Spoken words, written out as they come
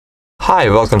Hi,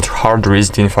 welcome to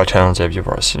HardReset.Info channel, dear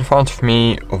viewers. In front of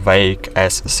me, Veikk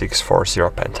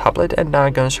S640 pen tablet, and now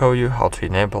I'm gonna show you how to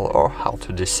enable or how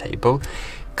to disable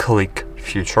click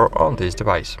feature on this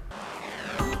device.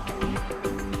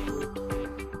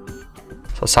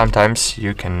 So sometimes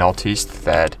you can notice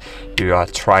that you are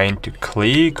trying to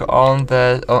click on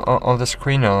the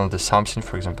screen on the something.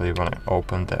 For example, you want to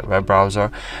open the web browser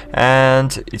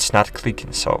and it's not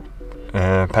clicking. So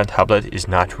pen tablet is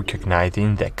not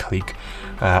recognizing the click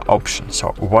option.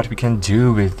 So what we can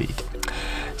do with it?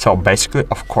 So basically,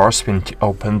 of course, we need to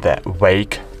open the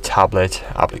Veikk tablet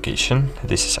application.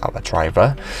 This is our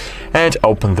driver, and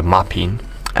open the mapping.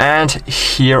 And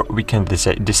here we can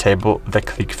disable the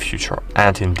click feature.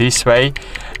 And in this way,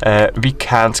 we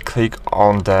can't click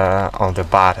on the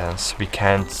buttons. We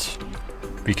can't.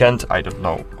 I don't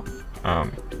know.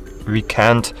 We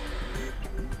can't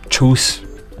choose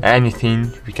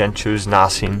anything. We can choose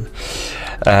nothing.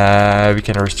 We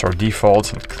can restore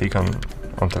defaults and click on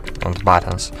the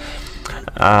buttons.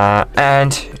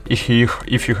 And if you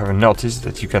haven't noticed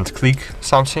that you can't click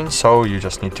something, so you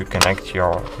just need to connect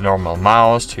your normal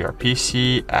mouse to your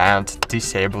PC and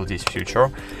disable this feature,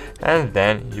 and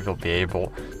then you will be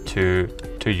able to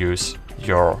use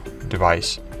your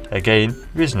device again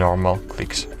with normal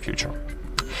clicks feature.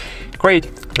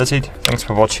 Great, that's it. Thanks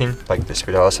for watching. Like this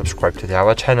video, subscribe to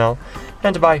our channel,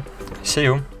 and bye. See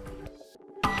you.